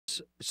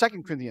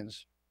2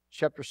 Corinthians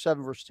chapter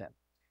 7, verse 10.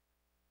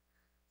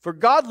 For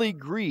godly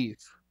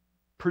grief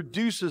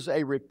produces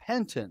a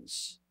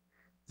repentance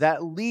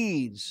that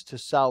leads to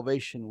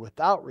salvation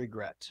without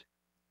regret,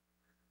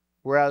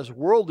 whereas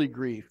worldly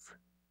grief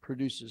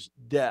produces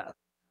death.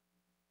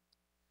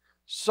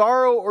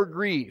 Sorrow or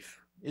grief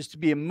is to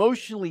be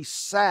emotionally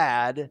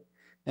sad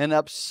and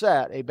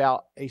upset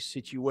about a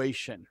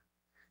situation.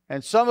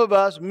 And some of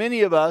us,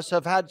 many of us,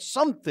 have had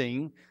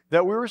something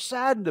that we were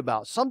saddened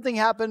about. Something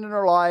happened in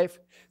our life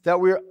that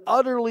we were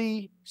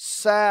utterly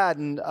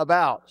saddened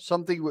about.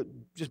 Something that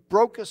just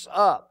broke us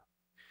up.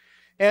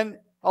 And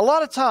a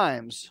lot of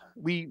times,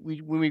 when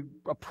we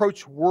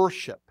approach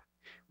worship,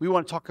 we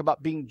want to talk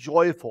about being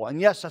joyful. And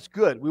yes, that's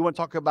good. We want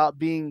to talk about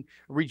being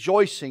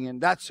rejoicing.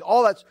 And that's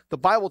the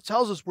Bible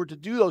tells us we're to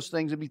do those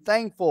things and be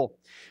thankful.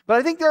 But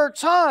I think there are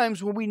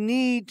times when we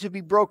need to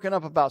be broken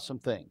up about some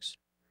things.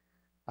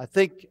 I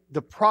think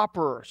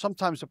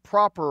sometimes the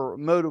proper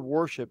mode of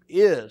worship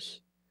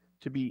is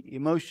to be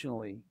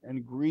emotionally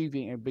and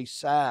grieving and be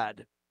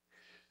sad.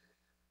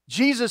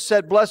 Jesus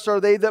said, "Blessed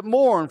are they that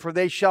mourn, for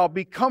they shall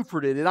be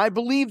comforted." And I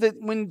believe that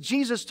when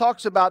Jesus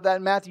talks about that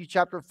in Matthew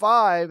chapter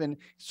 5 and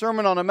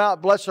Sermon on the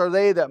Mount, "Blessed are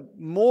they that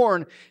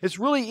mourn," it's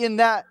really in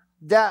that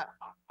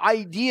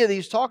idea that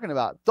he's talking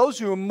about. Those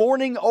who are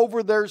mourning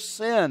over their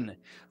sin.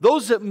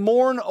 Those that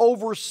mourn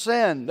over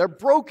sin. They're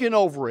broken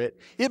over it.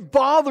 It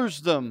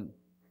bothers them.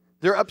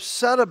 They're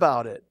upset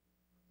about it.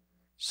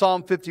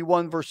 Psalm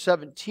 51 verse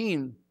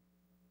 17.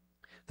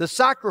 The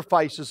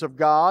sacrifices of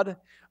God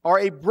are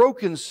a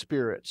broken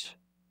spirit,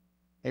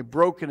 a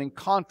broken and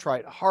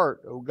contrite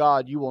heart, O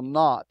God, you will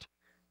not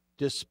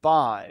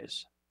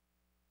despise.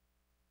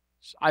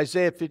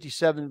 Isaiah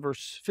 57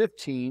 verse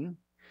 15.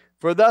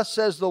 For thus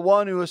says the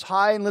one who is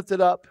high and lifted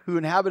up, who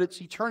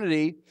inhabits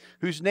eternity,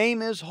 whose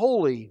name is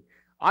holy.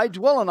 I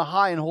dwell in a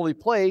high and holy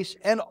place,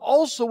 and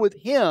also with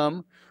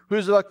him who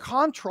is of a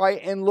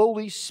contrite and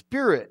lowly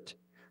spirit,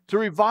 to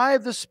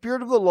revive the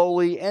spirit of the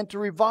lowly and to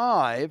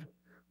revive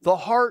the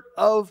heart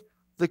of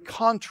the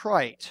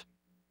contrite.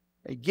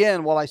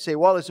 Again, while I say,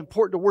 it's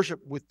important to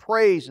worship with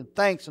praise and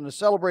thanks in a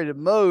celebrated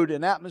mode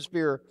and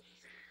atmosphere,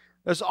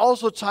 there's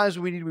also times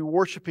we need to be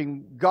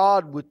worshiping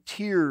God with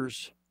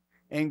tears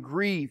and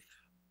grief,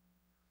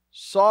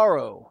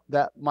 sorrow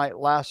that might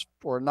last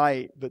for a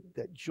night, but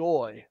that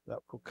joy that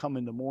will come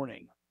in the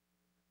morning.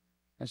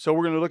 And so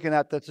we're going to be looking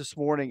at that this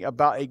morning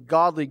about a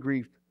godly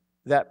grief,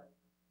 that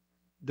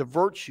the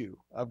virtue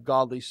of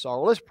godly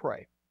sorrow. Let's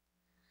pray.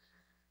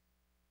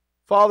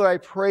 Father, I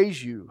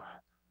praise you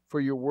for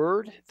your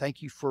word.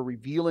 Thank you for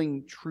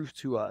revealing truth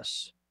to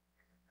us.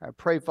 I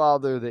pray,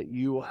 Father, that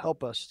you will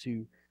help us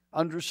to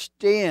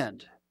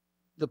understand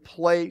the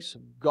place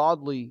of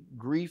godly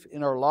grief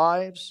in our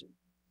lives.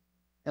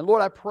 And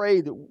Lord, I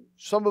pray that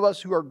some of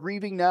us who are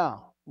grieving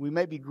now, we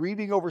may be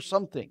grieving over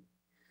something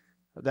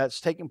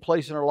that's taken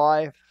place in our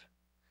life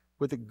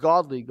with a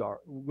godly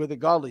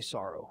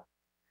sorrow.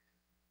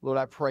 Lord,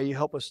 I pray you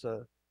help us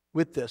to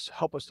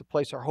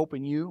place our hope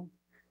in you.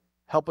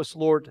 Help us,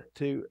 Lord,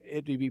 to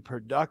be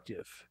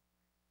productive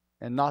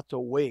and not to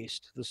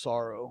waste the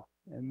sorrow.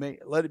 And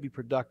let it be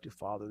productive,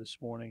 Father, this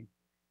morning.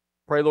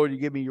 Pray, Lord, you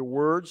give me your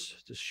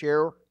words to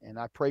share. And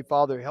I pray,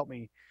 Father, help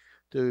me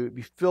to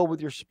be filled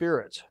with your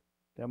Spirit,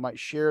 that I might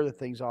share the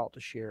things I ought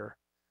to share.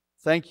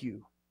 Thank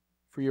you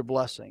for your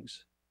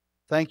blessings.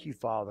 Thank you,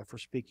 Father, for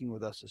speaking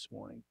with us this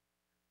morning.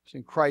 It's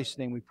in Christ's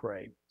name we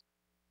pray.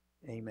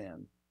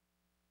 Amen.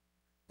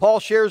 Paul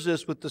shares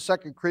this with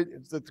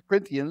the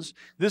Corinthians.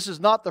 This is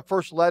not the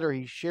first letter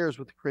he shares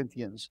with the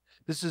Corinthians.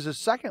 This is his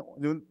second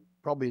one,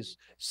 probably his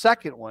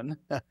second one,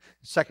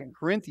 2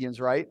 Corinthians,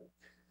 right?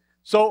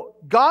 So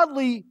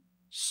godly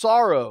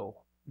sorrow,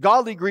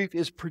 godly grief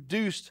is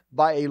produced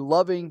by a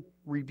loving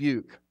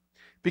rebuke.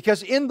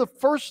 Because in the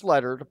first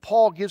letter that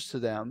Paul gives to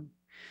them,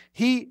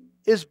 he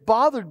is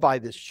bothered by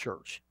this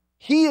church.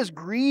 He is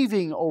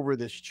grieving over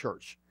this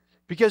church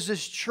because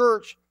this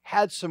church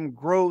had some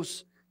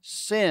gross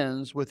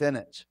sins within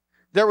it.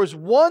 There was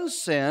one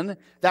sin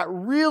that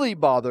really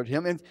bothered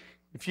him. And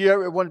if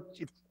you're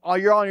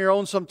on your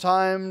own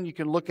sometime, you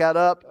can look that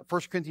up.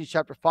 1 Corinthians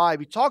chapter 5,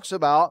 he talks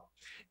about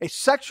a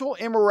sexual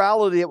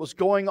immorality that was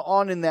going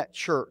on in that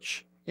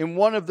church, in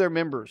one of their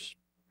members.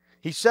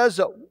 He says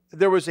that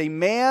there was a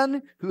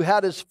man who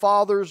had his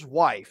father's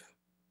wife.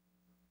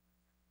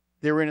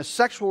 They were in a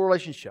sexual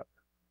relationship.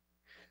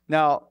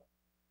 Now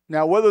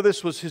whether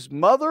this was his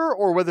mother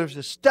or whether it was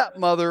his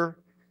stepmother,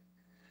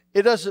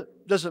 it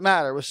doesn't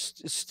matter.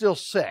 It's still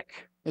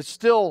sick. It's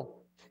still,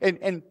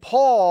 and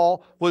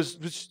Paul was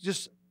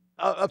just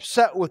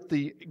upset with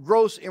the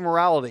gross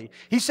immorality.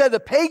 He said the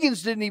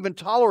pagans didn't even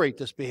tolerate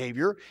this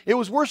behavior. It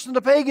was worse than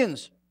the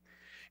pagans.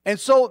 And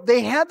so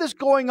they had this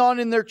going on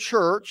in their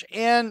church,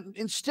 and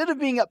instead of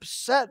being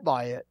upset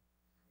by it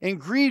and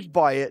grieved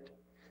by it,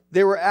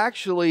 they were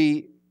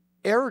actually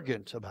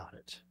arrogant about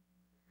it.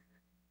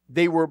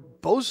 They were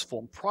boastful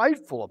and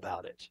prideful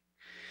about it.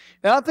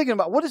 And I'm thinking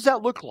about, what does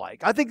that look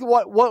like? I think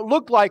what it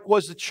looked like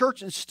was the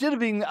church, instead of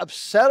being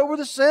upset over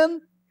the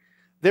sin,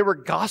 they were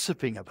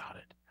gossiping about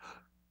it.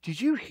 did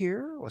you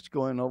hear what's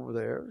going over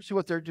there? See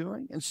what they're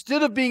doing?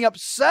 Instead of being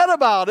upset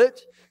about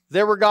it,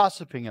 they were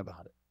gossiping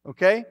about it.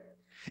 Okay?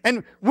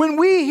 And when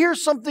we hear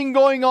something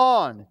going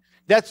on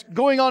that's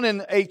going on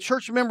in a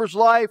church member's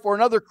life or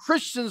another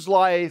Christian's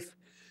life,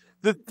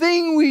 the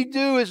thing we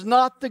do is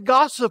not to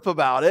gossip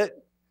about it.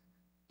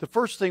 The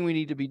first thing we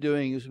need to be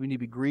doing is we need to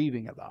be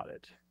grieving about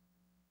it.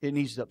 It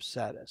needs to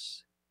upset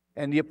us.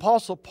 And the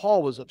Apostle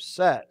Paul was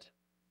upset.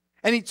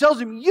 And he tells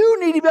him, you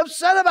need to be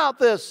upset about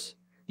this.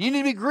 You need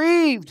to be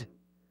grieved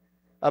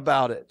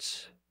about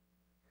it.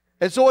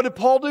 And so what did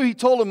Paul do? He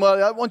told him,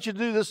 I want you to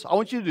do this. I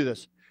want you to do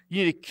this.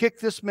 You need to kick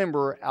this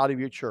member out of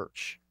your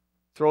church.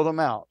 Throw them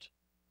out.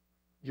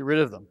 Get rid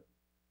of them.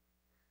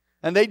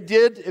 And they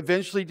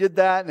eventually did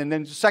that. And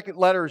then the second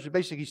letter is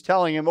basically he's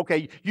telling him,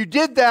 okay, you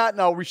did that,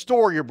 now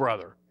restore your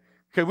brother.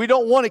 Okay, we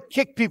don't want to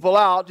kick people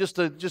out just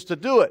to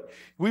do it.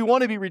 We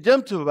want to be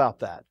redemptive about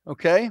that.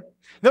 Okay?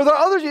 Now, there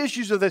are other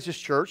issues of this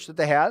church that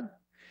they had.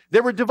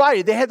 They were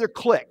divided. They had their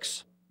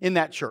cliques in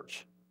that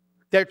church.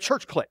 They had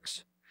church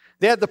cliques.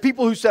 They had the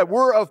people who said,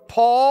 we're of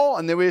Paul,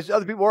 and there was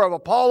other people who were of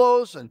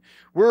Apollos, and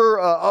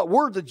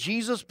we're the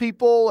Jesus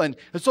people. And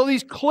so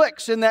these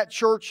cliques in that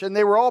church, and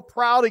they were all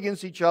proud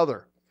against each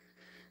other.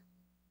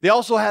 They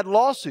also had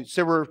lawsuits.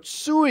 They were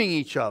suing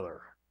each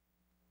other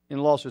in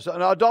lawsuits.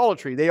 And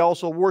idolatry. They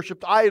also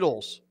worshipped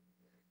idols.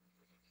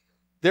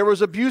 There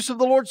was abuse of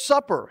the Lord's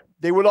Supper.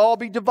 They would all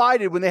be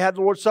divided when they had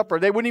the Lord's Supper.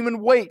 They wouldn't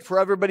even wait for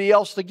everybody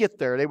else to get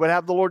there. They would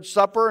have the Lord's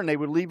Supper and they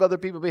would leave other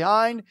people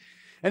behind.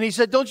 And he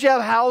said, don't you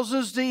have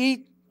houses to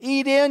eat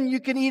in? You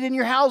can eat in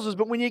your houses.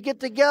 But when you get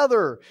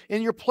together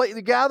in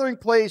the gathering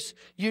place,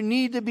 you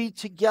need to be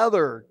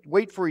together.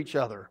 Wait for each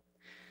other.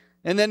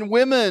 And then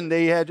women,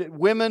 they had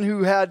women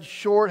who had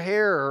short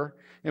hair,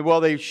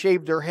 and they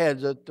shaved their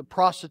heads. The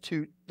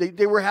prostitute,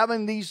 they were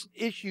having these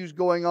issues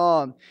going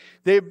on.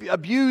 They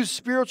abused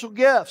spiritual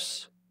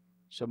gifts.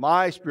 So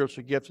my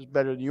spiritual gift is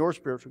better than your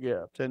spiritual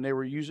gift. And they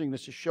were using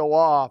this to show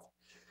off.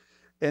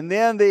 And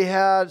then they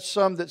had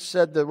some that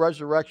said the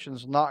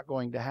resurrection's not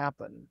going to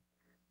happen.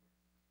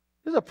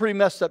 This is a pretty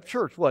messed up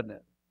church, wasn't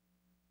it?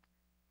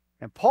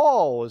 And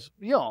Paul was,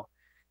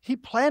 he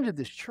planted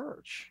this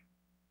church.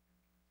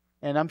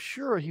 And I'm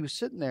sure he was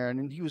sitting there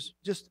and he was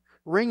just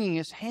wringing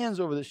his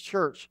hands over this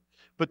church.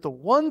 But the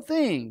one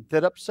thing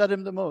that upset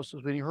him the most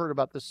was when he heard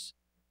about this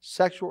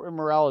sexual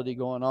immorality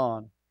going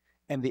on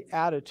and the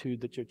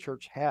attitude that your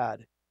church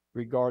had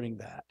regarding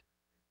that.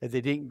 That they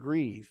didn't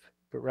grieve,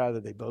 but rather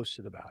they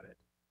boasted about it.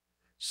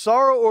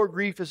 Sorrow or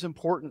grief is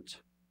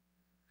important.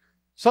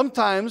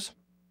 Sometimes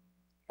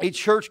a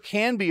church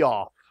can be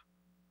off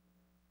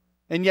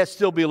and yet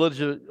still be a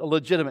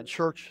legitimate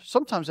church.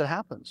 Sometimes it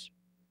happens.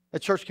 A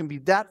church can be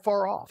that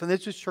far off, and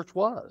this church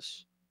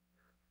was.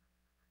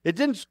 It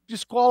didn't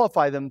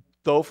disqualify them,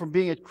 though, from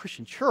being a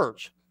Christian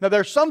church. Now,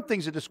 there are some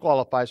things that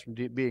disqualify us from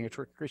being a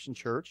Christian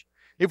church.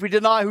 If we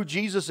deny who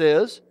Jesus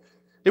is,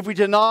 if we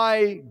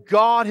deny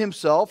God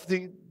himself,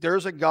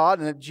 there's a God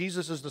and that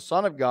Jesus is the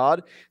Son of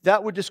God,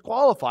 that would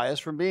disqualify us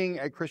from being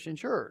a Christian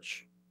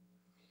church.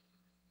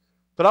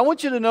 But I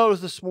want you to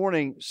notice this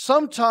morning,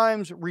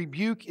 sometimes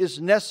rebuke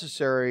is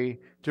necessary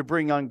to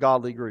bring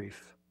ungodly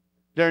grief.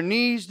 There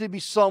needs to be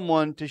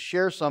someone to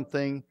share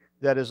something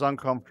that is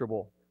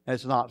uncomfortable and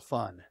it's not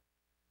fun.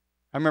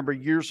 I remember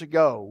years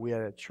ago, we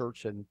had a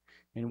church in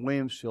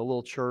Williamsville, a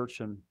little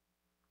church, and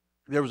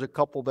there was a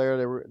couple there.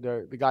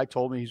 The guy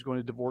told me he's going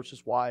to divorce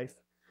his wife.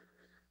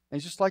 And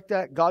just like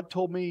that, God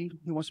told me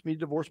he wants me to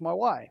divorce my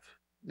wife.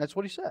 That's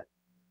what he said.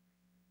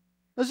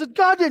 I said,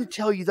 God didn't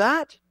tell you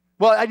that.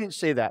 Well, I didn't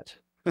say that.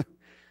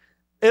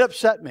 It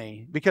upset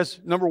me because,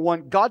 number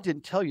one, God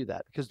didn't tell you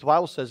that because the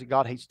Bible says that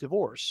God hates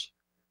divorce.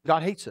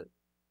 God hates it.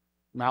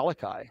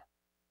 Malachi.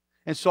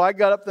 And so I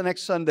got up the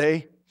next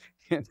Sunday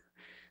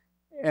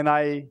and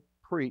I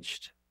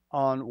preached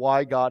on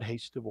why God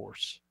hates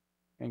divorce.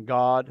 And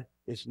God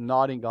is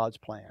not in God's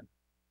plan.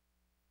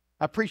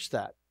 I preached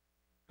that.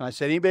 And I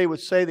said, anybody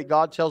would say that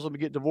God tells them to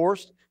get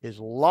divorced is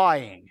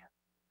lying.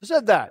 I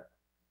said that.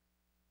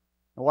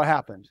 And what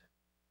happened?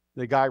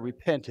 The guy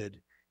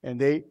repented.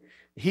 And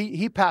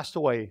he passed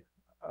away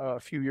a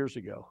few years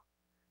ago.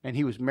 And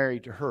he was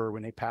married to her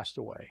when they passed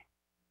away.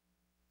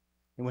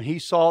 And when he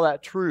saw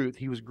that truth,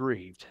 he was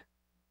grieved.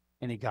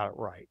 And he got it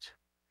right.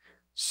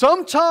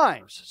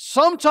 Sometimes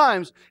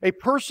a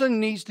person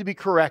needs to be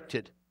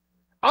corrected.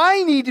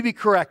 I need to be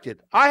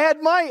corrected.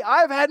 I've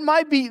had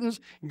my beatings.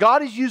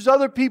 God has used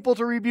other people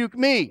to rebuke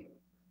me.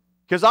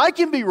 Because I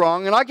can be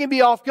wrong and I can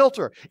be off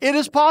kilter. It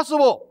is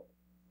possible.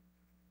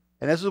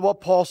 And this is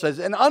what Paul says.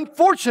 And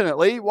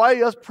unfortunately,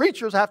 why us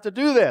preachers have to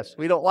do this.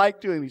 We don't like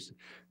doing these.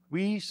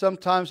 We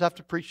sometimes have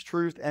to preach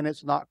truth and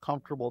it's not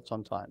comfortable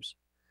sometimes.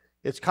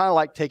 It's kind of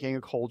like taking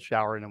a cold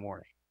shower in the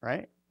morning,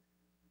 right?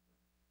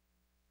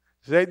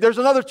 There's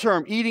another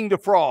term, eating the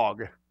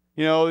frog.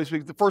 It's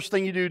the first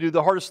thing you do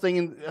the hardest thing,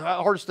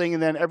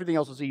 and then everything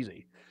else is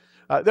easy.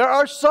 There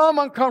are some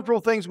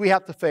uncomfortable things we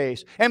have to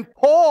face. And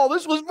Paul,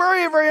 this was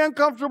very, very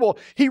uncomfortable.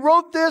 He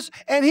wrote this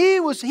and he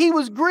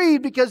was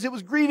grieved because it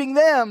was grieving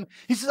them.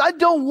 He says, I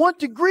don't want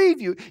to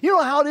grieve you. You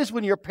know how it is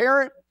when you're a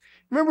parent?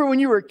 Remember when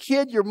you were a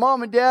kid, your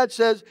mom and dad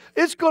says,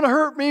 it's going to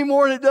hurt me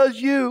more than it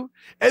does you.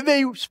 And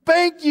they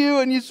spank you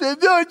and you say,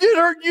 no, it did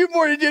hurt you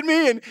more than it did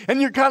me.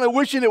 And you're kind of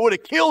wishing it would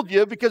have killed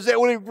you because they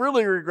would have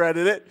really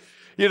regretted it,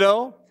 you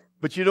know.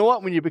 But you know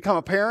what? When you become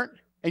a parent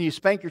and you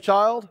spank your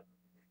child,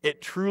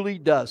 it truly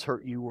does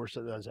hurt you worse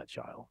than it does that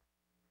child.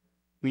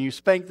 When you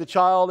spank the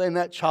child and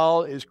that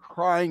child is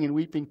crying and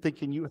weeping,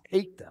 thinking you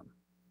hate them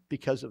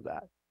because of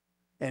that.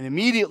 And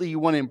immediately you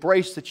want to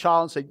embrace the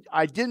child and say,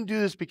 I didn't do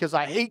this because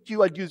I hate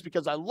you. I do this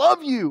because I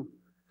love you.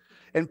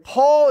 And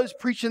Paul is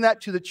preaching that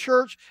to the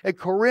church at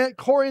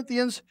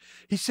Corinthians.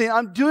 He's saying,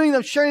 I'm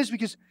sharing this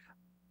because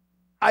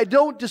I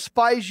don't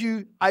despise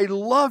you. I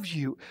love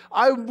you.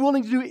 I'm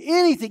willing to do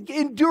anything,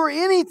 endure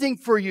anything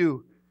for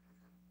you.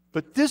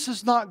 But this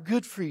is not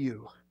good for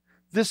you.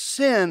 This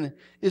sin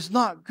is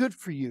not good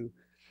for you.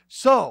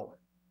 So,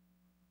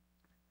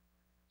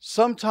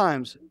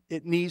 sometimes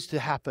it needs to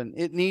happen.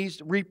 It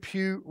needs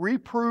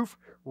reproof,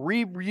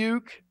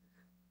 rebuke,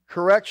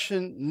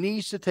 correction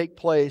needs to take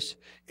place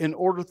in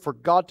order for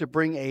God to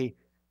bring a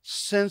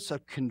sense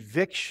of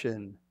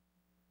conviction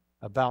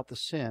about the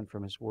sin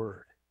from His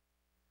Word.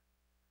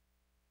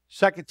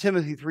 2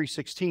 Timothy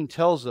 3:16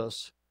 tells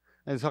us,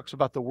 and it talks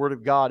about the Word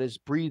of God is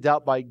breathed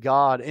out by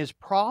God and is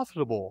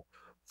profitable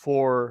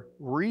for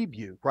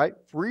rebuke, right?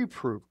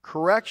 Reproof,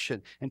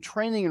 correction, and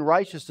training in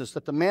righteousness,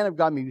 that the man of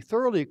God may be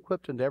thoroughly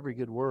equipped unto every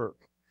good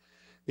work.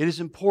 It is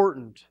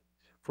important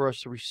for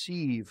us to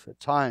receive, at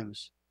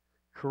times,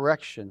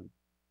 correction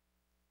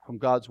from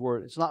God's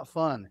Word. It's not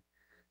fun.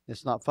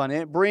 It's not fun.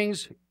 And it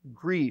brings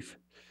grief.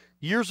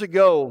 Years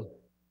ago,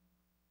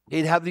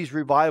 they'd have these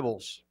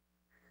revivals.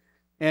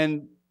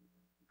 And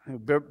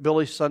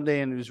Billy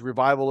Sunday and his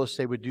revivalists,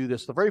 they would do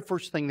this. The very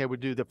first thing they would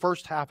do, the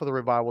first half of the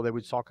revival they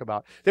would talk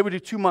about, they would do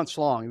 2 months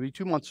long. It would be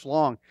 2 months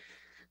long.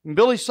 And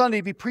Billy Sunday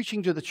would be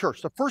preaching to the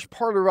church. The first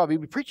part of the revival,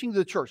 he'd be preaching to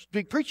the church.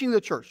 Preach to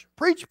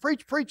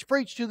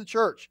the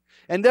church.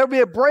 And there would be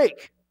a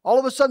break. All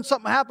of a sudden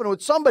something happened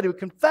with somebody who would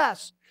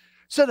confess.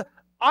 Said,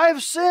 I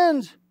have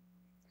sinned.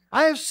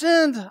 I have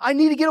sinned. I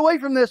need to get away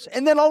from this.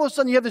 And then all of a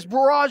sudden you have this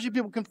barrage of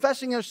people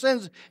confessing their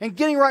sins and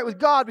getting right with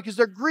God because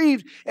they're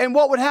grieved. And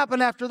what would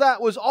happen after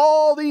that was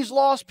all these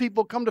lost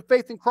people come to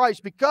faith in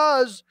Christ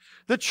because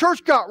the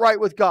church got right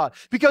with God.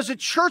 Because the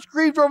church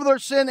grieved over their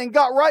sin and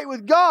got right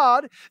with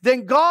God,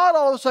 then God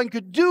all of a sudden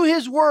could do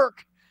His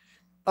work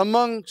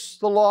amongst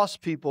the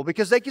lost people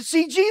because they could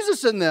see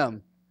Jesus in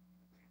them.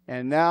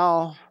 And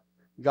now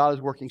God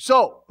is working.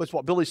 So, that's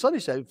what Billy Sunday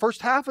said. The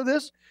first half of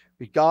this,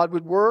 God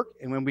would work,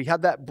 and when we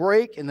have that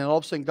break, and then all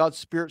of a sudden God's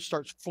Spirit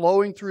starts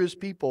flowing through His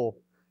people,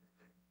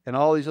 and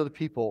all these other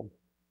people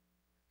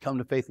come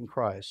to faith in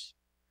Christ.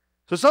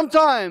 So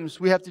sometimes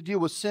we have to deal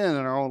with sin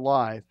in our own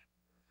life.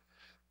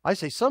 I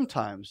say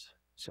sometimes,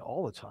 I say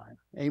all the time.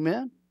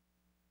 Amen?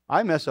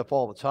 I mess up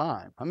all the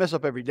time. I mess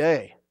up every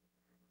day.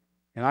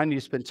 And I need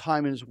to spend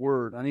time in His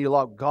Word. I need to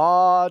allow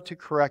God to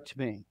correct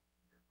me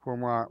from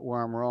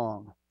where I'm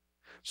wrong.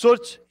 So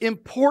it's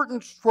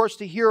important for us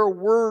to hear a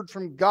word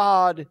from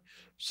God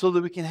so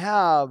that we can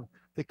have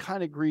the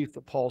kind of grief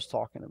that Paul's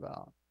talking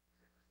about.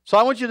 So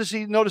I want you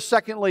to notice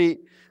secondly,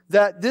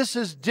 that this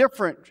is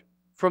different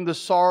from the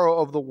sorrow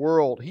of the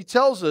world. He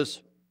tells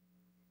us,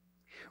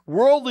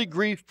 worldly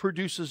grief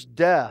produces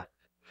death.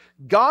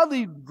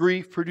 Godly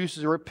grief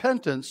produces a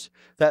repentance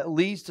that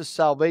leads to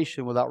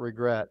salvation without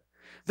regret.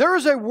 There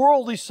is a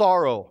worldly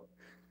sorrow.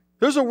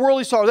 There's a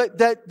worldly sorrow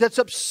that's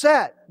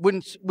upset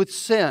with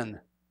sin.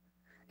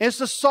 And it's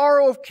the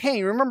sorrow of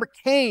Cain. Remember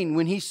Cain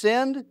when he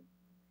sinned?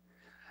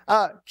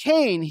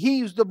 Cain,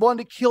 he's the one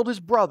that killed his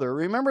brother.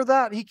 Remember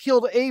that? He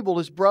killed Abel,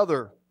 his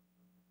brother.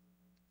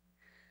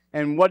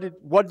 And what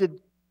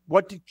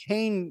did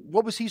Cain,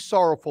 what was he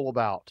sorrowful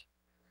about?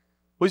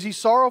 Was he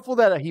sorrowful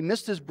that he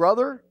missed his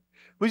brother?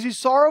 Was he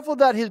sorrowful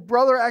that his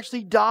brother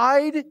actually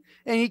died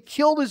and he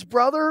killed his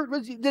brother?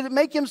 Did it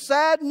make him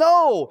sad?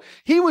 No.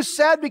 He was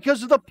sad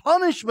because of the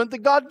punishment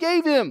that God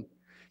gave him.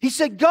 He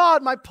said,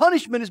 God, my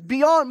punishment is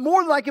beyond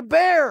more than I can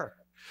bear.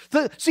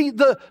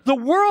 The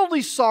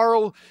worldly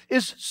sorrow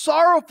is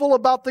sorrowful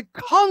about the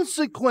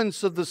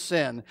consequence of the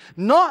sin,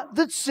 not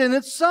the sin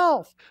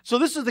itself. So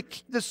this is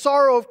the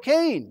sorrow of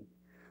Cain.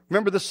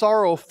 Remember the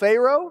sorrow of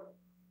Pharaoh?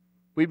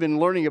 We've been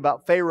learning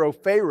about Pharaoh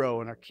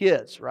and our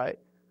kids, right?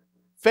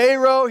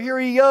 Pharaoh, here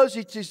he goes.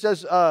 He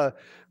says,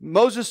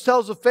 Moses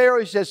tells the Pharaoh,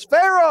 he says,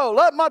 Pharaoh,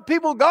 let my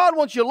people, God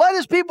wants you, let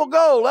His people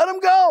go. Let them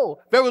go.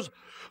 Pharaoh's,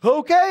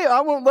 okay,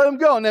 I won't let him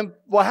go. And then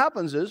what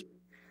happens is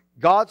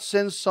God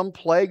sends some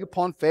plague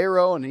upon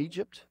Pharaoh in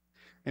Egypt.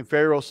 And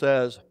Pharaoh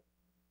says,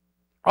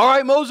 all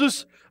right,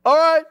 Moses, all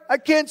right, I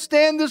can't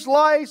stand this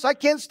lice. I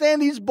can't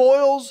stand these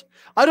boils.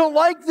 I don't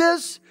like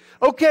this.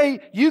 Okay,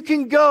 you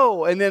can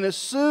go. And then as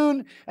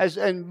soon as,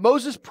 and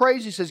Moses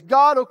prays, he says,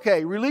 God,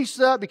 okay, release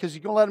that because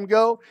you're going to let him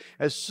go.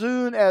 As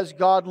soon as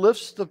God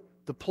lifts the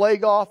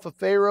plague off of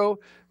Pharaoh,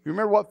 You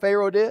remember what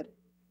Pharaoh did?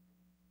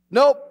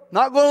 Nope,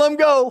 not going to let him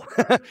go.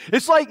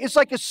 It's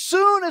like as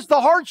soon as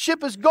the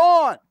hardship is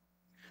gone,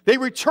 they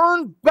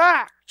return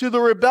back to the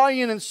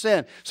rebellion and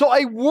sin. So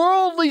a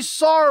worldly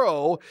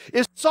sorrow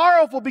is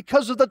sorrowful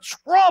because of the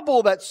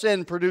trouble that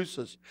sin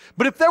produces.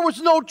 But if there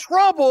was no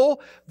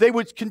trouble, they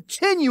would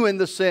continue in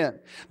the sin.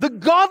 The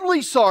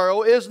godly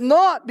sorrow is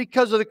not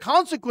because of the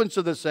consequence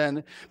of the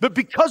sin, but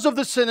because of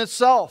the sin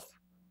itself.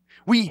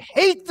 We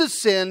hate the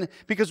sin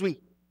because we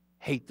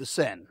hate the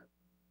sin.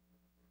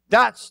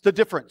 That's the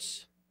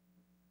difference.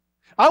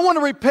 I want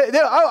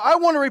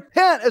to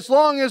repent as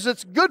long as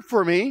it's good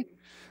for me.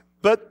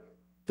 But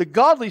the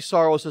godly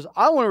sorrow says,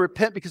 I want to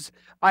repent because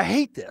I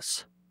hate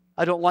this.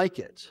 I don't like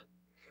it.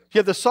 You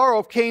have the sorrow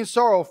of Cain,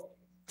 sorrow of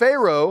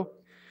Pharaoh.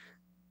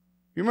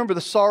 You remember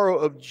the sorrow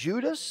of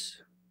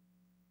Judas?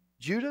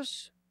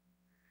 Judas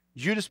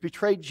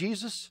betrayed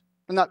Jesus.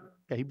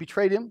 He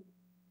betrayed him.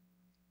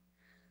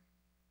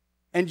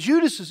 And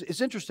Judas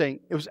is interesting.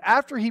 It was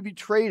after he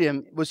betrayed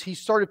him, he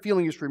started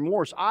feeling his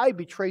remorse. I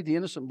betrayed the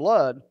innocent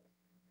blood.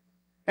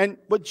 And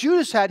what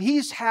Judas had, he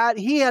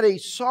had a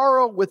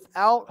sorrow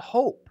without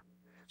hope.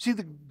 See,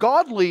 the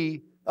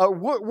godly,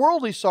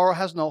 worldly sorrow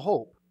has no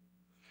hope.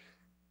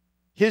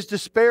 His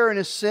despair and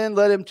his sin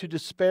led him to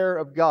despair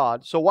of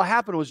God. So what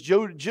happened was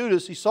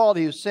Judas, he saw that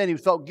he was sin. He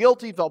felt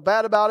guilty, he felt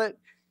bad about it,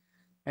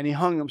 and he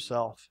hung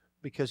himself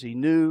because he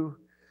knew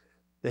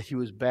that he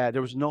was bad.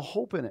 There was no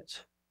hope in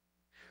it.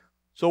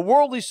 So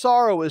worldly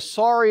sorrow is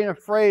sorry and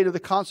afraid of the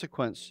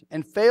consequence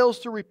and fails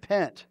to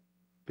repent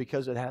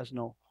because it has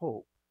no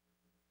hope.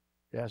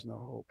 It has no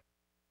hope.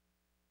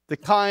 The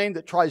kind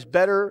that tries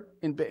better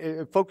and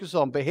focuses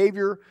on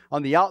behavior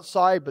on the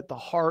outside, but the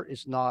heart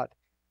is not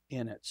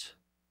in it.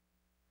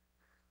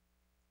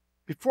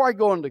 Before I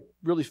go on to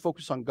really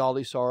focus on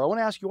godly sorrow, I want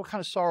to ask you, what kind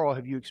of sorrow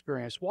have you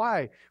experienced?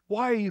 Why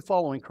are you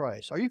following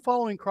Christ? Are you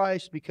following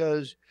Christ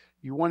because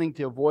you're wanting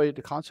to avoid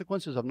the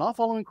consequences of not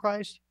following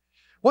Christ?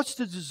 What's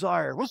the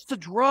desire? What's the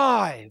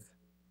drive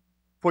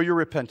for your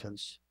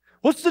repentance?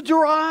 What's the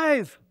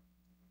drive?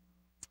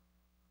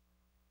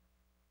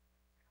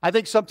 I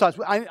think sometimes,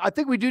 I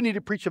think we do need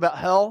to preach about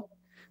hell.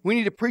 We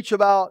need to preach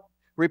about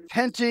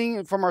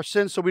repenting from our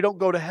sins so we don't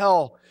go to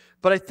hell.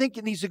 But I think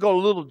it needs to go a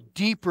little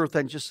deeper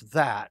than just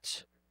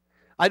that.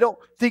 I don't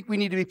think we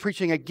need to be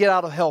preaching a get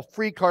out of hell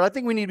free card. I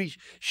think we need to be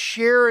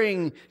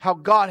sharing how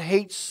God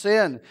hates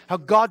sin, how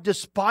God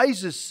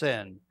despises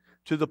sin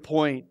to the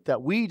point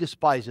that we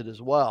despise it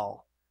as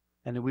well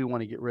and that we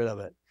want to get rid of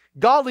it.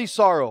 Godly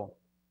sorrow.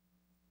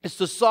 It's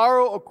the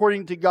sorrow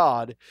according to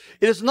God.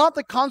 It is not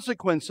the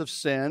consequence of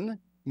sin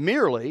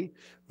merely,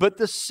 but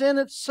the sin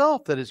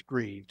itself that is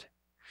grieved.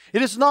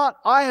 It is not,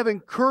 I have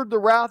incurred the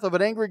wrath of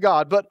an angry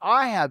God, but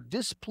I have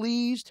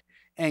displeased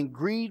and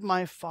grieved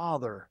my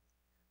Father,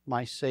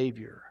 my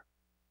Savior.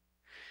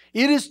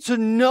 It is to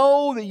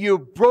know that you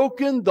have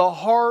broken the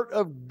heart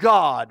of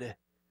God.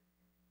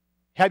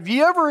 Have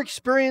you ever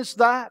experienced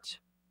that?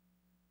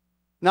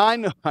 Now,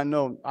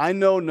 I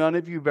know none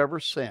of you have ever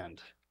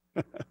sinned.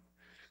 But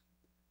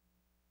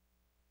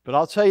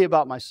I'll tell you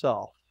about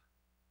myself.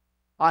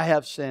 I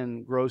have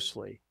sinned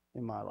grossly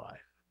in my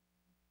life.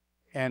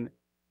 And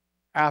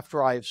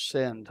after I've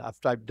sinned,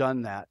 after I've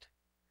done that,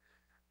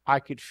 I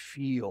could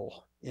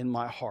feel in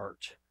my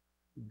heart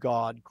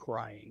God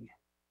crying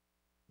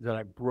that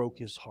I broke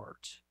His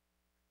heart.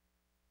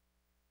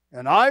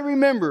 And I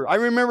remember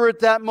at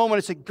that moment,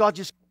 I said, God,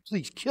 just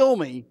please kill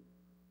me.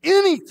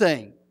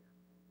 Anything.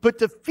 But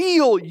to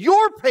feel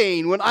your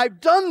pain when I've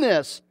done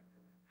this,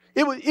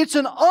 it's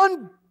an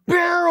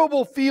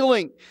unbearable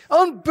feeling,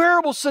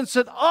 unbearable sense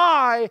that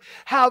I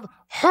have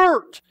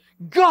hurt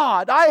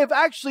God. I have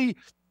actually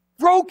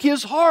broke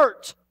His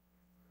heart.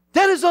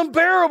 That is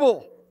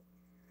unbearable.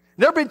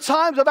 There have been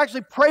times I've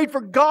actually prayed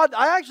for God.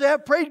 I actually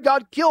have prayed,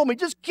 God, kill me.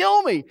 Just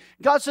kill me.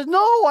 God says,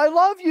 no, I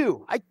love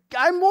you.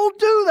 I won't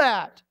do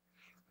that.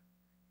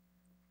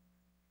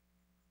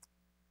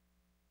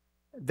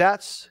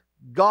 That's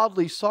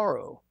godly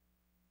sorrow.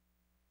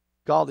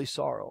 Godly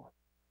sorrow.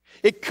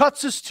 It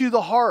cuts us to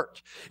the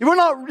heart.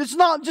 It's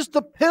not just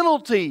the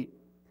penalty,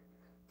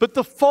 but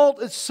the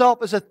fault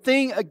itself is a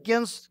thing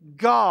against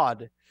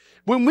God.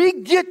 When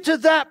we get to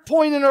that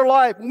point in our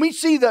life, when we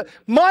see that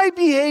my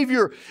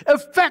behavior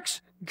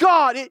affects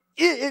God,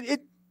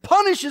 it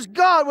punishes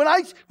God. When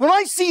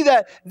I see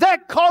that,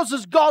 that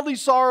causes godly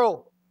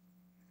sorrow.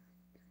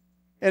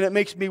 And it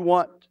makes me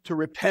want to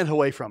repent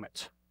away from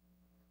it.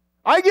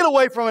 I get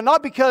away from it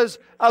not because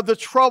of the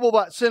trouble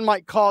that sin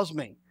might cause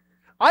me.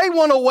 I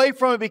want away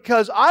from it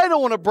because I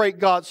don't want to break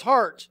God's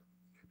heart.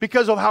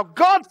 Because of how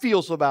God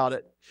feels about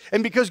it.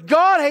 And because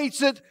God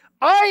hates it,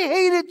 I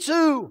hate it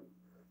too.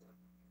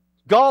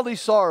 Godly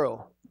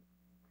sorrow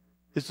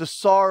is the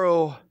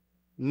sorrow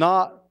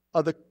not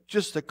of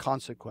just the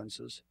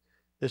consequences.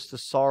 It's the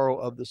sorrow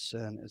of the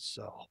sin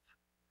itself.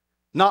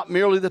 Not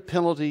merely the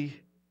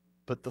penalty,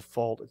 but the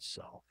fault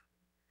itself.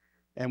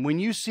 And when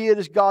you see it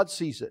as God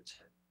sees it,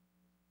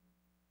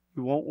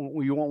 you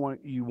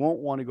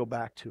won't want to go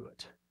back to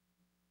it.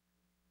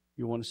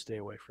 You want to stay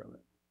away from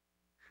it.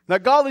 Now,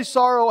 godly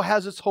sorrow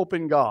has its hope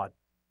in God.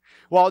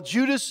 While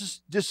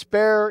Judas'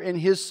 despair in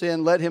his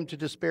sin led him to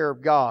despair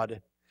of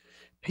God,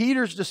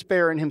 Peter's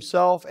despair in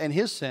himself and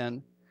his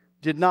sin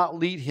did not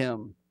lead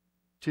him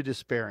to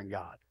despair in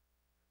God,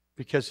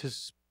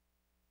 because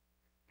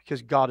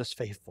God is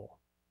faithful.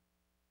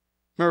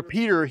 Remember,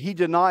 Peter, he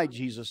denied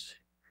Jesus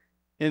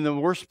in the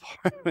worst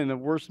part, in the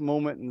worst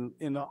moment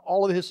in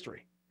all of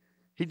history.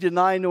 He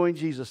denied knowing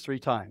Jesus 3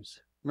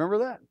 times. Remember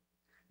that?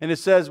 And it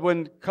says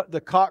when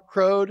the cock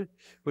crowed,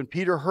 when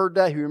Peter heard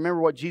that, he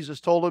remembered what Jesus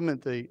told him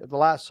at the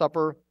Last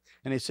Supper.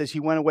 And it says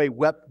he went away,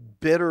 wept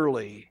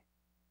bitterly.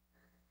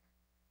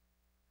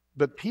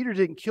 But Peter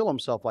didn't kill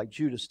himself like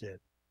Judas did.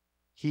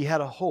 He had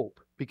a hope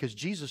because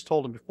Jesus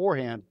told him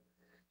beforehand.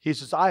 He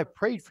says, I have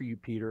prayed for you,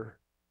 Peter.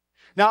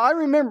 Now, I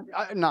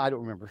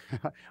don't remember.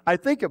 I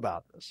think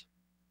about this.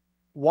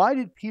 Why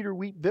did Peter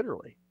weep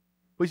bitterly?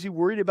 Was he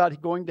worried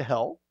about going to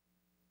hell?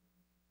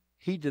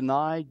 He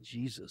denied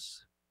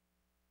Jesus.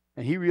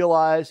 And he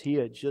realized he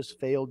had just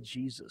failed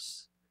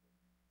Jesus.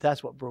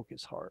 That's what broke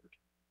his heart.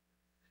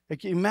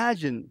 Like,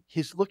 imagine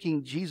his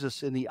looking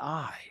Jesus in the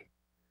eye.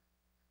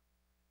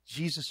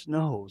 Jesus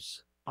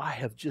knows I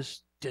have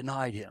just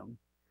denied him.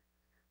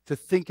 To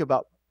think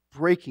about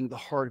breaking the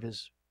heart of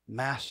his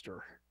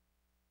master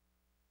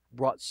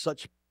brought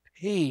such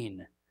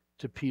pain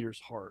to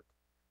Peter's heart.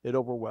 It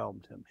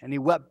overwhelmed him. And he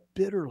wept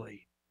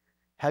bitterly.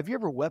 Have you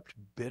ever wept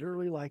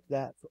bitterly like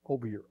that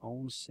over your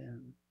own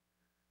sin?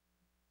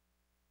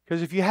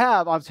 Because if you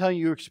have, I'm telling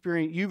you,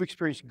 you've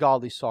experienced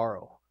godly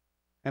sorrow.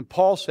 And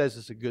Paul says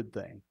it's a good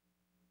thing,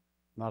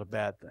 not a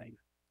bad thing.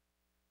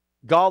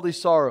 Godly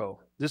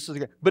sorrow.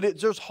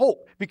 There's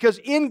hope. Because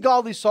in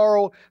godly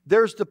sorrow,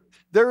 there is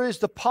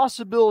the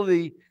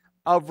possibility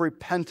of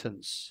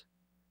repentance.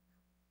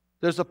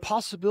 There's a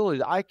possibility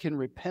that I can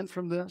repent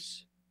from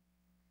this.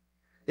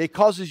 It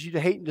causes you to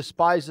hate and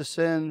despise the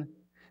sin.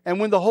 And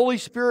when the Holy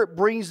Spirit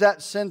brings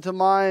that sin to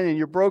mind and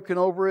you're broken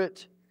over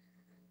it,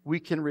 we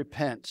can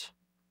repent.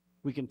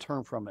 We can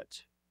turn from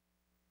it.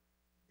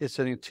 It's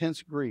an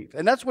intense grief.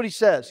 And that's what he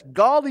says.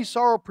 Godly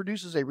sorrow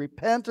produces a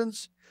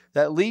repentance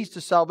that leads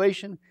to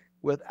salvation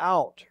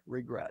without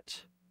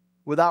regret,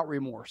 without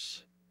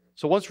remorse.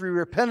 So once we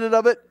repented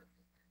of it,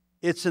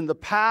 it's in the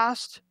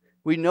past.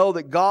 We know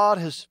that God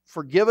has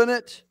forgiven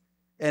it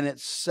and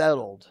it's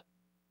settled.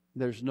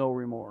 There's no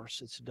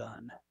remorse. It's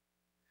done.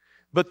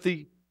 But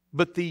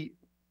the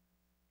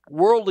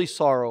worldly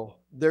sorrow,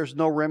 there's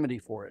no remedy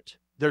for it.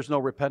 There's no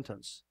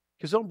repentance.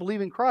 Because they don't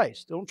believe in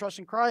Christ. They don't trust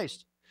in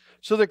Christ.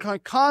 So they're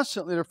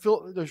constantly,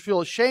 they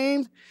feel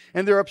ashamed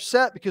and they're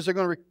upset because they're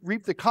going to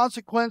reap the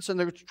consequence, and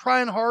they're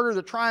trying harder,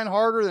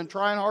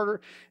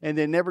 and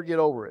they never get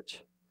over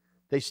it.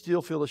 They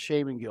still feel the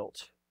shame and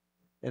guilt.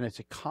 And it's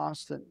a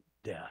constant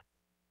death.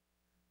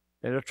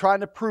 And they're trying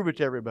to prove it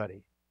to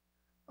everybody.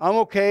 I'm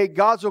okay.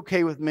 God's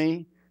okay with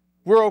me.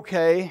 We're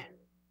okay.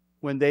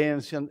 When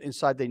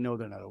inside they know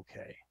they're not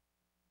okay.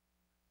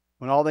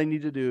 When all they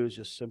need to do is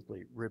just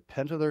simply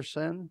repent of their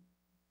sin.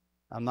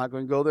 I'm not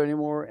going to go there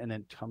anymore, and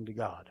then come to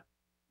God.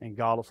 And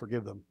God will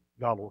forgive them.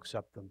 God will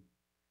accept them.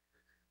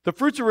 The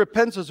fruits of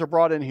repentance are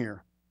brought in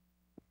here.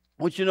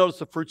 I want you to notice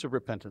the fruits of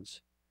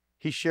repentance.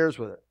 He shares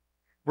with it.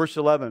 Verse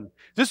 11.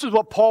 This is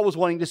what Paul was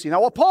wanting to see.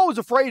 Now, what Paul was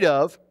afraid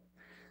of,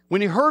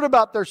 when he heard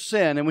about their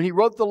sin and when he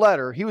wrote the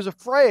letter, he was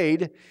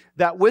afraid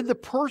that when the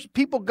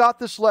people got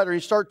this letter and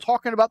he started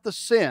talking about the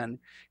sin,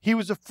 he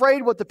was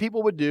afraid what the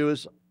people would do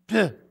is,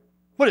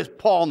 what does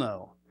Paul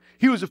know?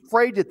 He was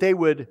afraid that they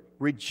would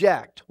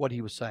reject what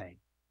he was saying.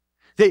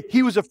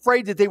 He was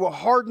afraid that they would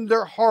harden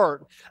their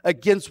heart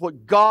against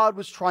what God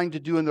was trying to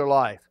do in their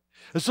life.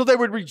 And so they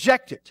would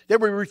reject it. They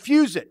would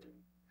refuse it.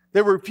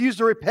 They would refuse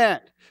to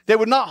repent. They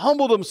would not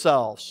humble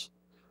themselves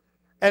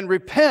and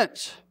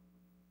repent.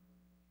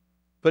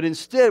 But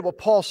instead, what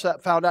Paul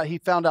found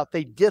out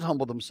they did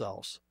humble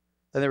themselves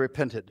and they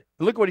repented.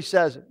 And look what he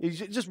says. He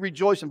just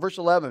rejoiced in verse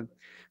 11.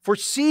 For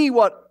see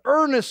what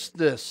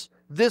earnestness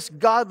this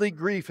godly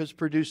grief has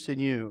produced in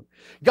you.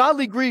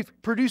 Godly grief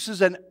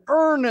produces an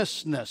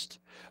earnestness,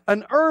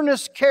 an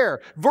earnest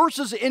care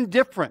versus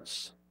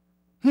indifference.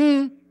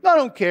 I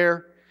don't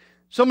care.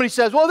 Somebody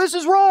says, well, this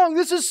is wrong.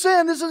 This is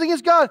sin. This is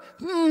against God.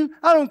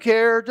 I don't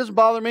care. It doesn't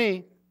bother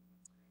me.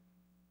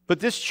 But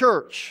this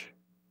church,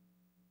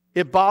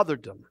 it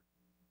bothered them.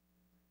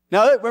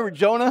 Now, remember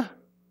Jonah?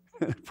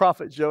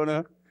 Prophet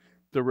Jonah,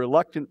 the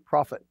reluctant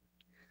prophet.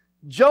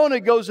 Jonah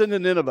goes into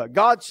Nineveh.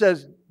 God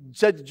said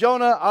to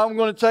Jonah, I'm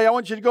going to tell you, I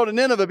want you to go to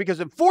Nineveh because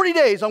in 40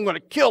 days I'm going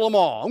to kill them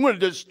all. I'm going to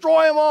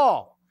destroy them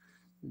all.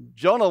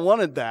 Jonah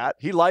wanted that.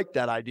 He liked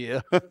that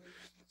idea.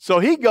 So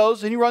he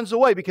goes and he runs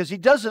away because he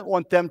doesn't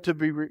want them to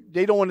be,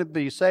 they don't want to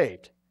be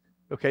saved.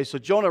 Okay, so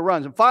Jonah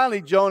runs. And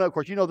finally, Jonah, of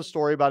course, you know the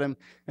story about him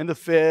and the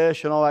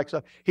fish and all that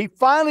stuff. He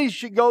finally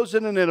goes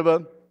into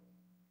Nineveh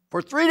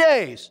for 3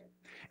 days.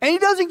 And he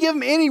doesn't give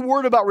them any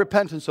word about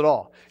repentance at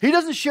all. He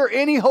doesn't share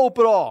any hope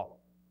at all.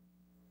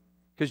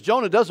 Because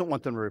Jonah doesn't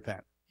want them to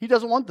repent. He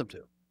doesn't want them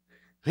to.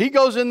 He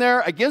goes in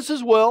there against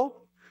his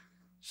will,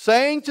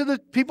 saying to the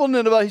people of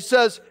Nineveh, he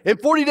says, in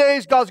 40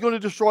 days, God's going to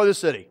destroy the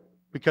city.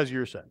 because of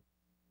your sin.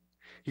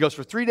 He goes,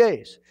 for 3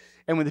 days.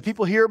 And when the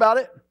people hear about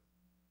it,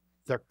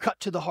 they're cut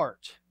to the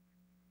heart.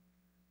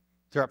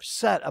 They're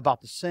upset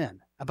about the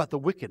sin, about the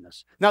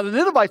wickedness. Now, the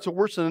Ninevites are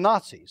worse than the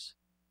Nazis.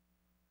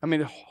 I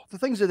mean, the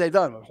things that they've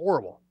done are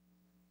horrible.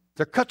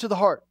 They're cut to the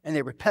heart, and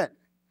they repent.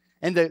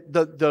 And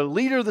the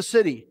leader of the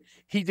city,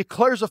 he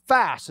declares a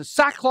fast, and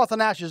sackcloth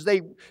and ashes.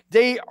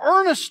 They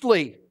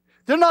earnestly,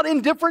 they're not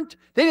indifferent.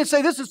 They didn't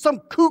say, this is some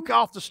kook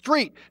off the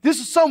street. This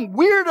is some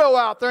weirdo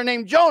out there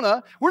named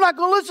Jonah. We're not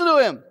going to listen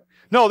to him.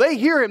 No, they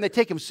hear him. They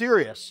take him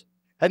serious.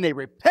 And they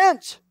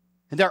repent.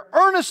 And they're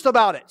earnest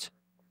about it.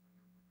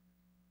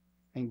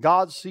 And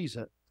God sees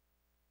it.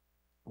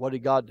 What did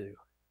God do?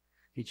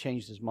 He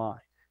changed his mind.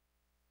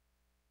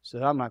 He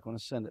said, I'm not going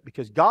to send it.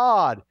 Because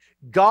God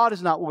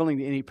is not willing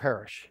that any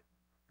perish.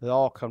 They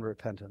all come to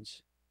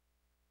repentance.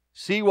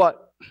 See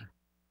what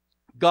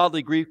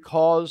godly grief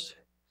caused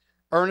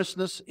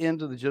earnestness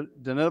into the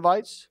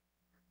Ninevites?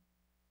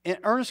 And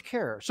earnest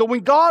care. So when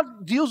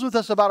God deals with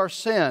us about our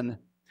sin,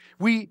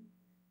 when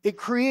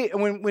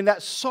that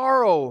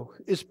sorrow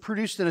is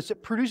produced in us,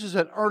 it produces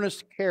an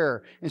earnest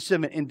care instead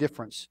of an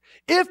indifference.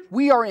 If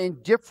we are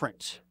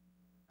indifferent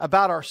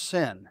about our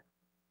sin,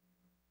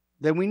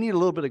 then we need a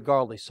little bit of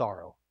godly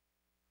sorrow.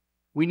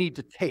 We need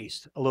to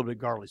taste a little bit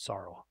of godly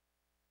sorrow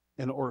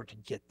in order to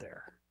get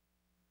there.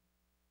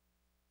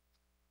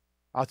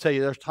 I'll tell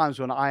you, there's times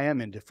when I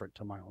am indifferent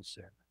to my own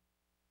sin.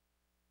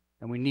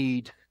 And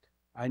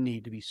I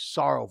need to be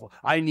sorrowful.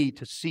 I need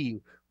to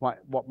see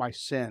what my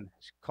sin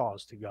has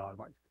caused to God.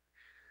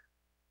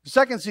 The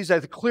second sees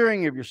that the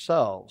clearing of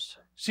yourselves.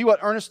 See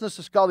what earnestness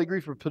this godly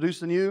grief will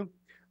produce in you,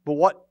 but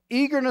what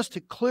eagerness to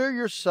clear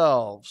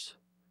yourselves,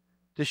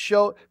 to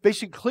show,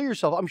 basically clear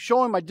yourself. I'm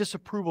showing my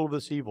disapproval of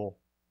this evil.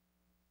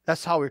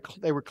 That's how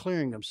they were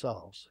clearing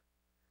themselves.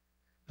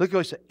 Look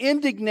what he said.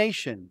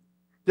 Indignation.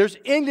 There's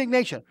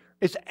indignation.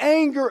 It's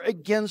anger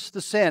against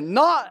the sin.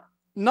 Not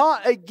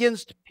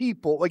against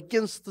people,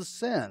 against the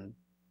sin.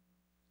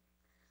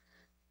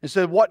 It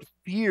said, what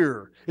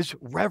fear? It's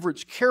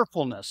reverence,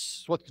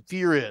 carefulness. What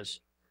fear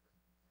is.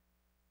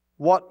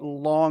 What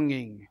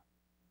longing.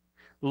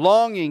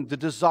 Longing, the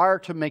desire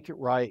to make it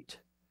right.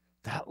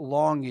 That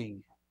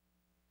longing.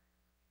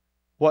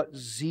 What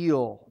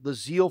zeal, the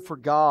zeal for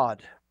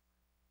God.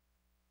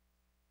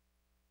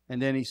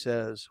 And then he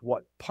says,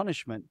 what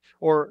punishment,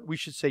 or we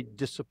should say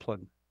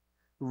discipline.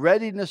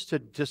 Readiness to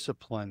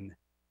discipline,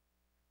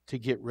 to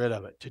get rid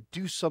of it, to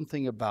do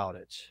something about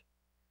it.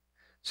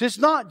 So it's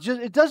not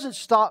just, it doesn't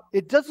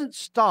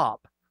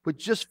stop with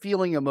just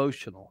feeling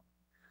emotional.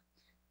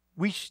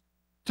 We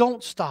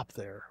don't stop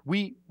there.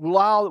 We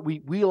allow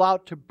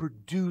it to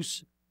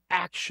produce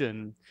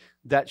action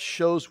that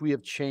shows we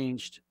have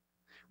changed.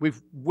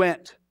 We've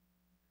went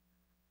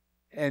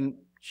and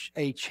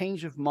a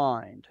change of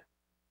mind.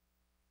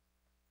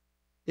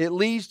 It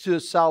leads to a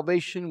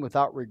salvation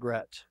without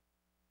regret.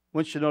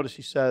 Once you notice,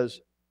 he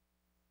says,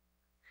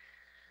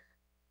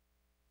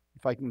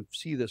 if I can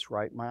see this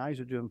right, my eyes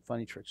are doing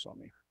funny tricks on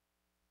me.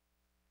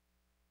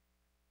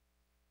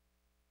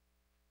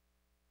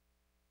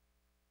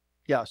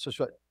 Yeah, so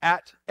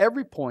at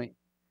every point,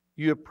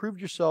 you have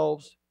proved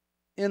yourselves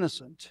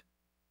innocent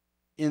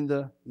in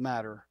the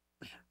matter.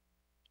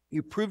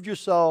 You proved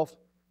yourself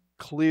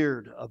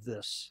cleared of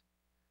this,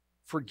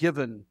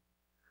 forgiven,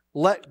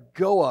 let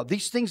go of.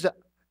 These things that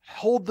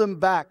hold them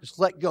back, just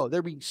let go.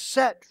 They're being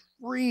set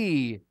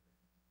free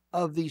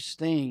of these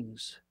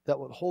things that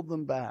would hold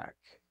them back.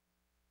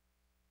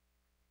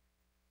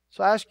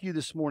 So I ask you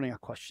this morning a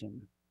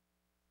question.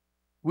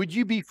 Would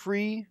you be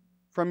free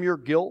from your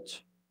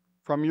guilt,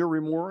 from your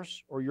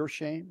remorse, or your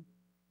shame?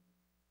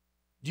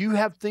 Do you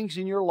have things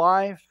in your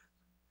life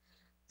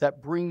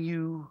that bring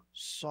you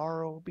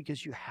sorrow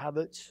because you have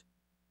it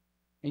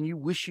and you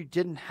wish you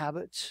didn't have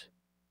it?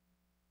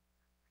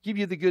 I'll give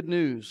you the good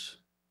news.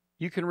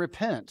 You can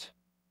repent.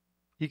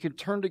 You can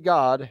turn to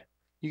God.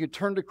 You can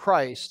turn to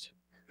Christ,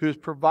 who has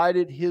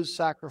provided His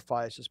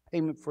sacrifice as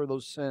payment for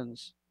those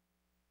sins.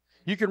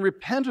 You can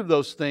repent of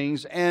those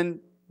things, and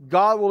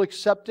God will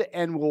accept it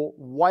and will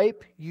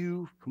wipe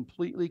you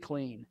completely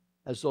clean,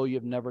 as though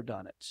you've never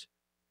done it,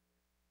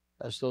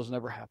 as though it's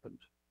never happened.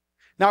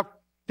 Now,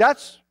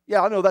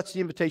 I know that's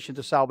the invitation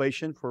to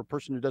salvation for a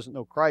person who doesn't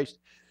know Christ.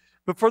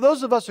 But for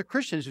those of us who are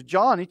Christians,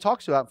 John, he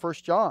talks about 1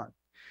 John.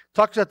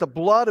 Talks about the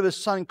blood of His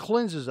Son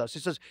cleanses us.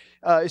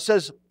 It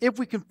says, if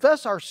we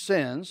confess our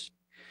sins,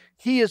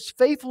 He is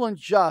faithful and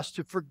just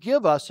to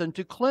forgive us and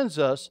to cleanse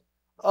us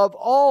of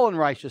all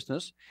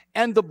unrighteousness,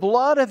 and the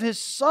blood of His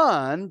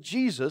Son,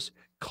 Jesus,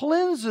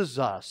 cleanses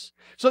us.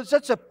 So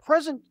that's a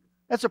present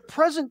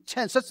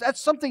tense.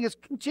 That's something that's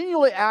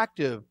continually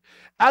active.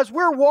 As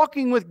we're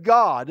walking with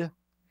God,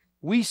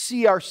 we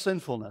see our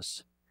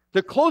sinfulness.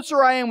 The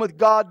closer I am with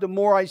God, the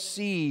more I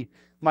see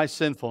my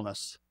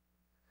sinfulness.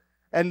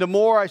 And the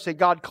more I say,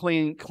 God,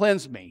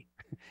 cleanse me.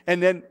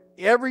 And then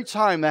every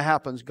time that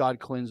happens, God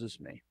cleanses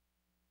me.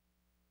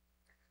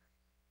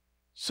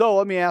 So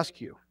let me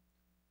ask you,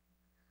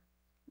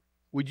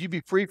 would you be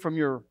free from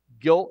your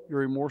guilt, your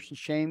remorse, and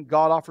shame?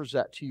 God offers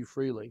that to you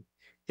freely.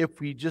 if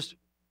we just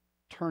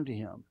turn to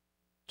Him.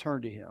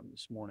 Turn to Him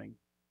this morning.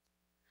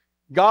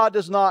 God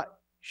does not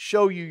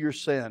show you your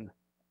sin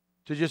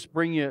to just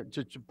bring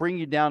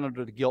you down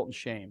under the guilt and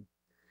shame.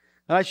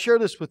 And I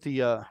shared this with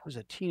the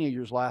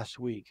teenagers last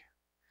week.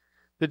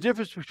 The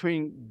difference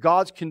between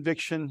God's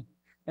conviction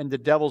and the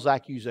devil's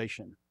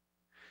accusation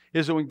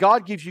is that when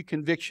God gives you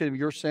conviction of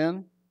your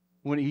sin,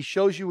 when He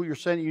shows you what your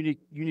sin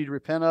you need to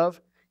repent of,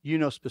 you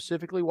know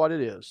specifically what it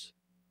is.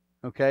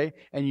 Okay?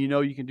 And you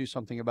know you can do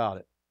something about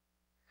it.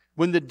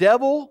 When the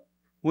devil,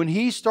 when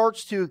he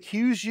starts to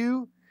accuse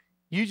you,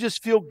 you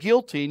just feel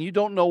guilty and you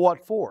don't know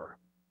what for.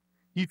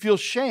 You feel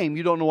shame,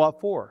 you don't know what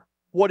for.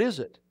 What is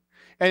it?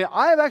 And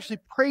I have actually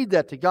prayed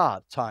that to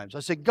God at times. I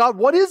said, God,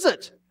 what is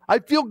it? I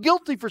feel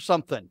guilty for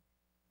something.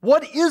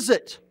 What is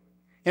it?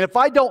 And if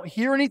I don't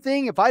hear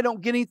anything, if I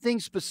don't get anything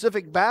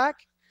specific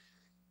back,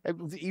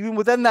 even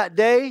within that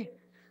day,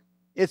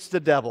 it's the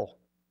devil.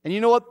 And you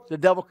know what? The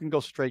devil can go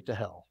straight to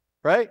hell,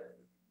 right?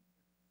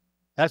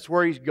 That's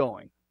where he's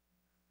going,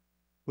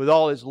 with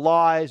all his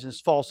lies and his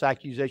false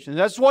accusations.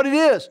 That's what it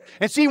is.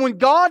 And see, when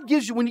God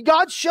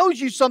shows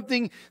you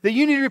something that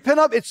you need to repent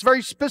of, it's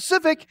very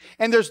specific,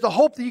 and there's the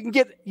hope that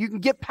you can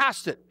get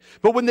past it.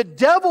 But when the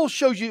devil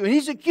shows you, and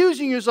he's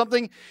accusing you of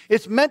something,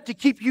 it's meant to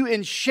keep you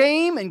in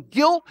shame and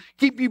guilt,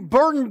 keep you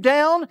burdened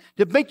down,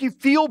 to make you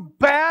feel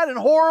bad and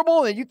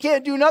horrible, and you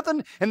can't do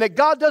nothing, and that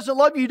God doesn't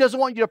love you. He doesn't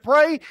want you to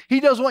pray. He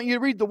doesn't want you to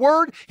read the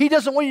Word. He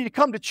doesn't want you to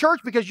come to church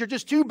because you're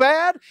just too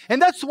bad.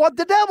 And that's what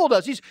the devil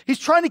does. He's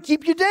trying to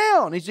keep you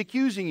down. He's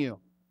accusing you.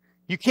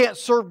 You can't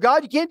serve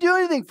God. You can't do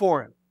anything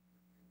for Him.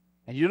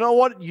 And you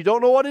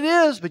don't know what it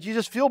is, but you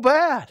just feel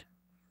bad.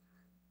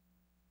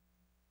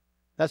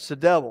 That's the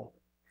devil.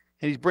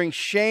 And he brings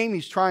shame.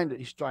 He's trying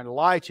to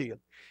lie to you.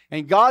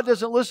 And God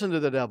doesn't listen to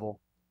the devil.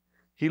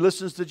 He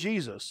listens to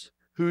Jesus,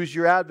 who is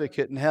your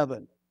advocate in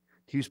heaven.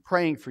 He's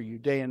praying for you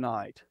day and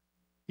night.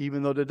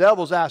 Even though the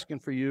devil's asking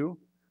for you,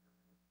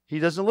 he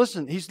doesn't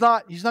listen. He's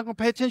not going to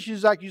pay attention to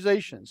his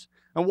accusations.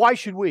 And why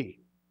should we?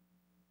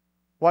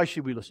 Why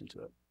should we listen to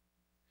it?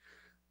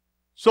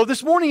 So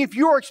this morning, if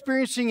you are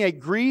experiencing a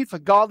grief, a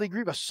godly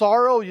grief, a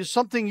sorrow, just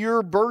something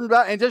you're burdened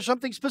about, and there's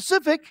something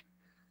specific,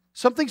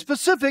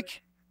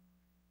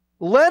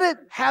 let it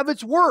have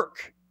its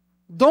work.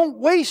 Don't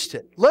waste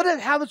it. Let it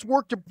have its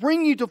work to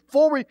bring you to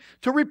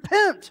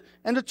repent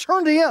and to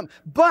turn to Him.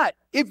 But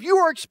if you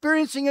are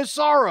experiencing a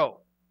sorrow,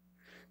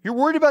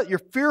 you're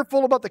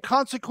fearful about the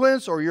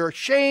consequence, or you're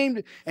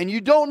ashamed and you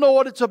don't know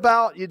what it's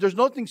about, there's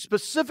nothing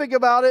specific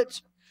about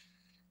it,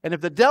 and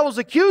if the devil's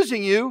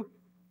accusing you,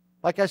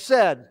 like I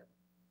said,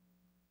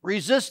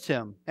 resist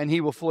him and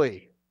he will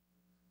flee.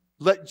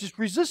 Just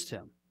resist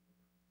him.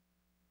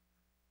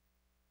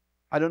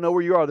 I don't know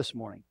where you are this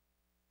morning.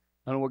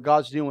 I don't know what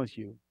God's dealing with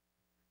you.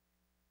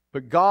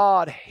 But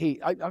God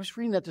hates, I was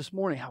reading that this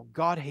morning, how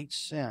God hates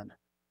sin.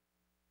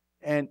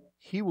 And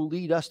He will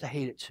lead us to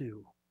hate it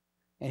too.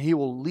 And He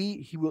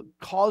will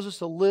cause us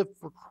to live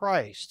for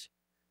Christ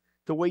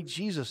the way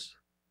Jesus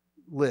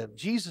lived.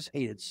 Jesus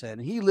hated sin,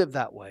 and He lived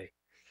that way.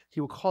 He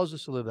will cause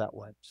us to live that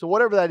way. So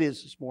whatever that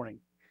is this morning,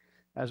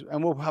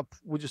 and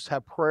we'll just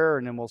have prayer,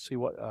 and then we'll see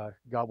what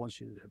God wants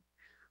you to do.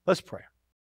 Let's pray.